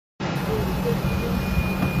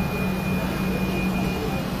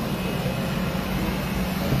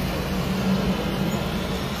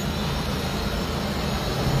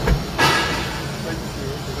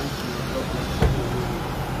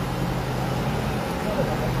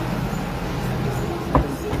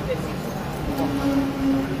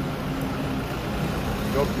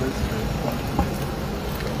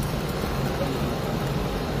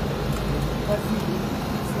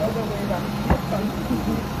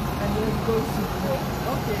The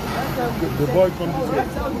boy comes this way.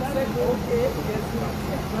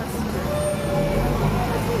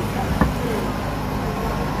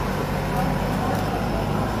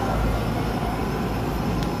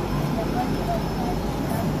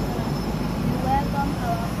 Welcome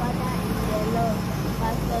our Father in the Lord,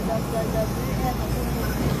 Pastor Dr. W.F.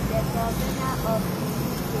 Kumuyi, the governor of the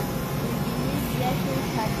UK. We believe blessings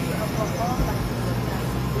shall be upon all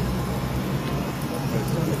participants.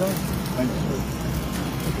 Thank you.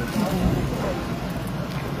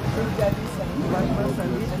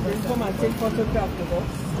 And then come and take photographs of us.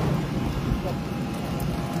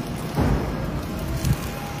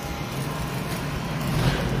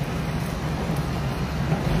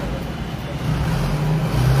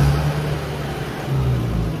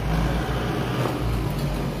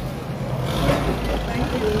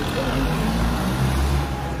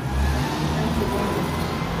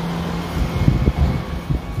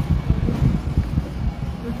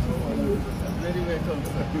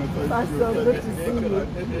 Pastor, good to see you.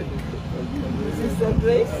 Sister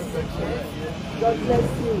Grace, God bless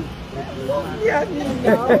you. Yeah, me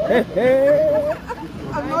now.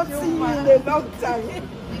 I'm not seeing you in a long time.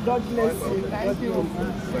 God bless you. Thank you.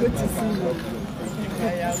 Good to see you.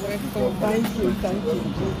 Thank you.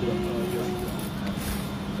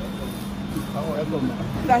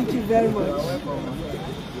 Thank you very much.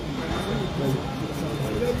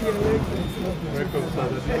 Welcome,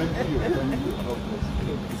 Father. Thank you.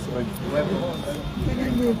 Good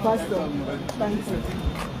evening, Pastor. Thank you.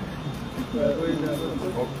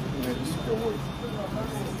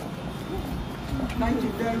 Thank you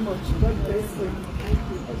very much. God bless you.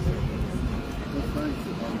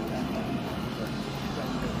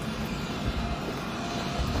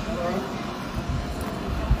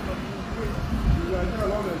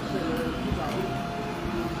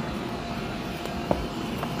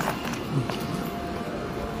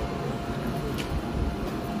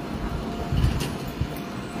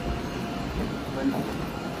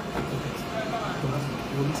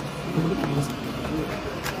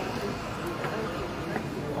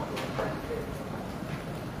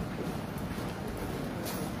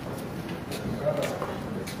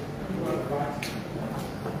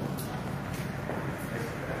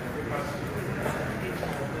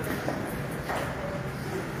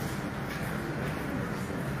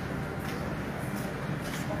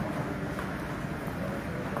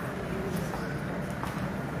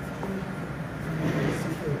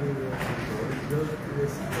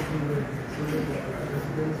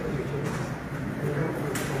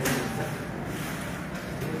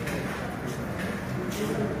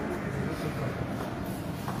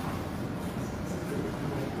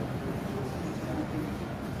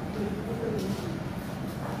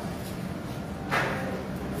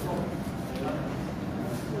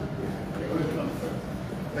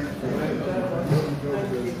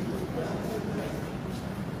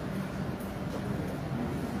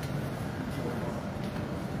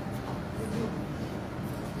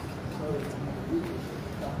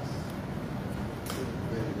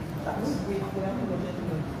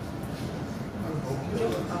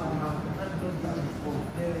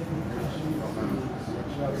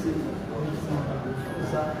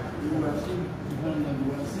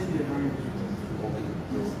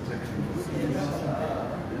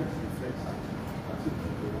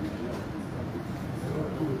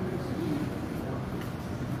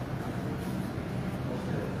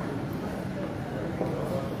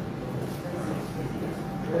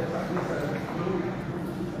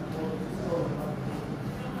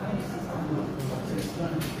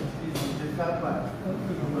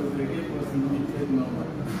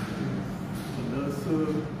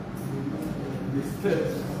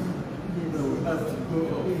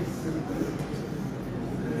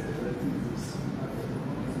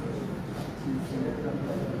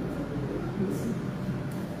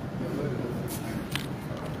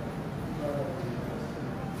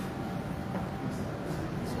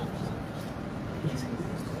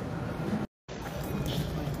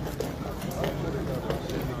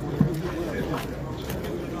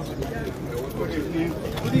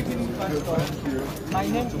 My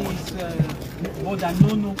name is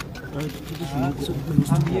Bodanono.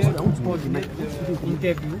 I'm here to coordinate the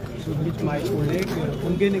interview with my colleague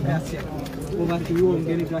Ongene Gracia. Over to you,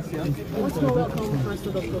 Ongene Gracia. Once more, welcome,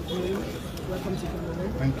 Pastor Dr. Kumuyi. Welcome to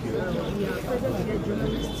Cameroon. Thank you. We are present to get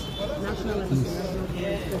journalists, national and international journalists present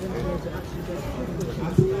here to actually get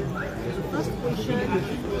questions. The first question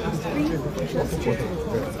is three questions straight to the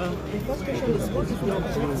point. The first question is, what is the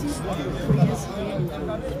objective of your prayers here in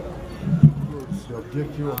Cameroon? The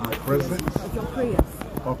objective of my presence? Of your prayers.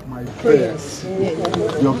 of my prayers.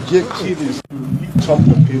 The objective is to lift up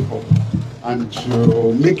the people and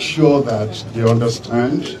to make sure that they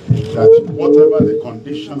understand that whatever the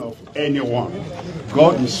condition of anyone,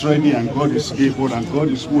 God is ready and God is able and God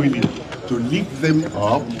is willing to lift them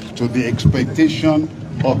up to the expectation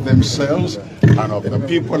of themselves and of the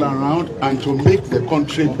people around, and to make the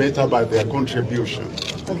country better by their contribution.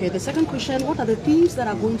 Okay, the second question, what are the themes that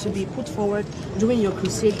are going to be put forward during your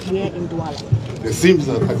crusade here in Douala? The themes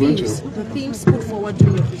that are going to... The themes put forward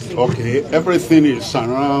during your crusade. Okay, everything is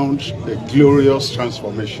around the glorious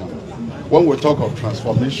transformation. When we talk of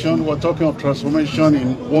transformation, we're talking of transformation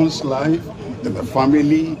in one's life, in the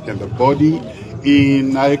family, in the body,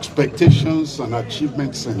 in our expectations and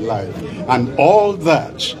achievements in life. And all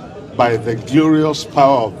that by the glorious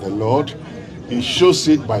power of the Lord. He shows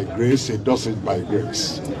it by grace, he does it by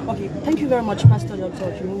grace. Okay, thank you very much, Pastor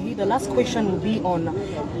Dr. Kumuyi. The last question will be on,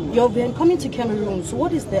 you've been coming to Cameroon, so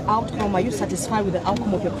what is the outcome? Are you satisfied with the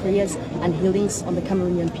outcome of your prayers and healings on the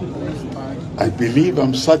Cameroonian people? I believe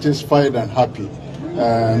I'm satisfied and happy.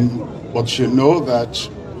 But you know that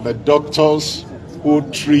the doctors who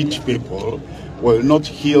treat people will not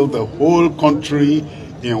heal the whole country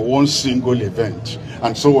in one single event.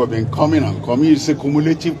 And so we've been coming and coming. It's a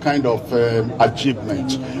cumulative kind of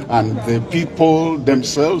achievement. And the people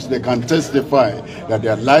themselves, they can testify that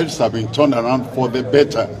their lives have been turned around for the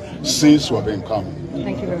better since we've been coming.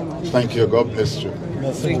 Thank you very much. Thank you. God bless you.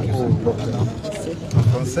 Merci beaucoup. En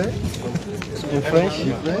français? In French?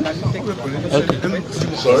 Okay.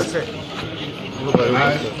 Sorry?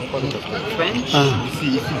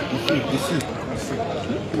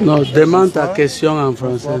 Non, demande ta question en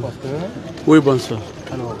français. Oui, bonsoir.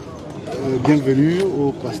 Alors, bienvenue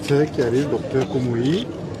au pasteur qui arrive, docteur Kumuyi.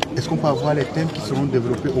 Est-ce qu'on peut avoir les thèmes qui seront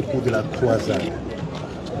développés au cours de la croisade?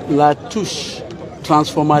 La touche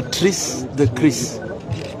transformatrice de Christ.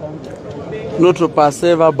 Notre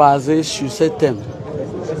pasteur va baser sur ces thèmes.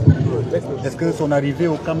 Est-ce que son arrivée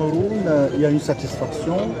au Cameroun, il y a une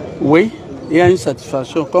satisfaction? Oui, il y a une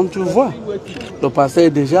satisfaction. Comme tu vois, le pasteur est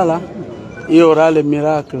déjà là. Il y aura le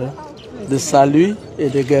miracle de salut et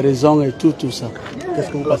de guérison et tout ça. Qu'est-ce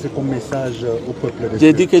que vous passez comme message au peuple de Dieu?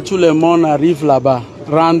 J'ai dit que tout le monde arrive là-bas.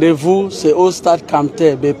 Rendez-vous, c'est au stade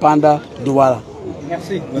Kamte, Bepanda, Douala.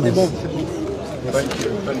 Merci. C'est bon.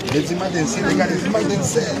 Les images d'ici, regardez les images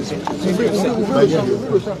d'ici.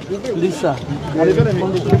 Lisa.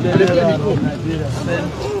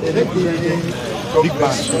 Big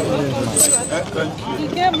bang. He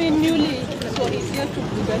came in newly, so he's here to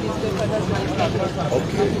present his paper. That's my father.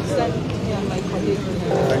 Okay. And my colleague.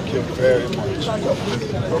 Thank you very much.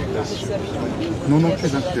 God bless you. Non, non,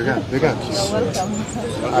 regarde.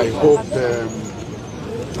 I hope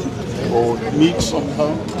we'll meet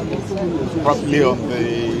somehow, probably on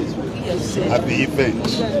at the event.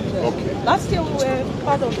 Okay. Last year we were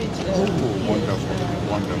part of it. Wonderful.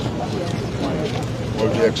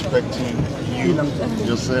 We'll be expecting you,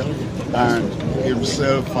 yourself, and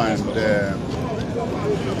himself, and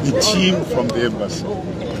the team from the embassy.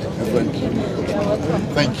 Thank you.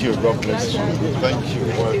 Thank you. God bless you. Thank you.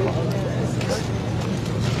 Welcome.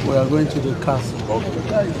 We are going to the castle. Okay.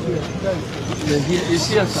 It's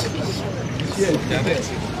here, sir. Yes.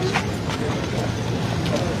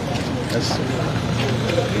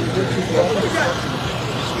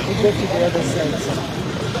 We go to the other side.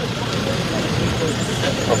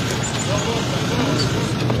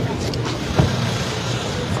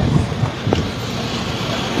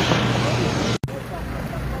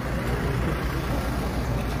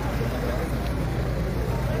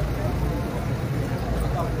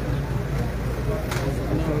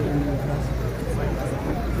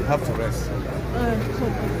 You have to rest.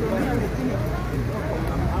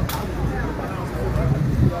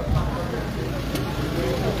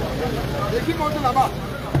 là-bas.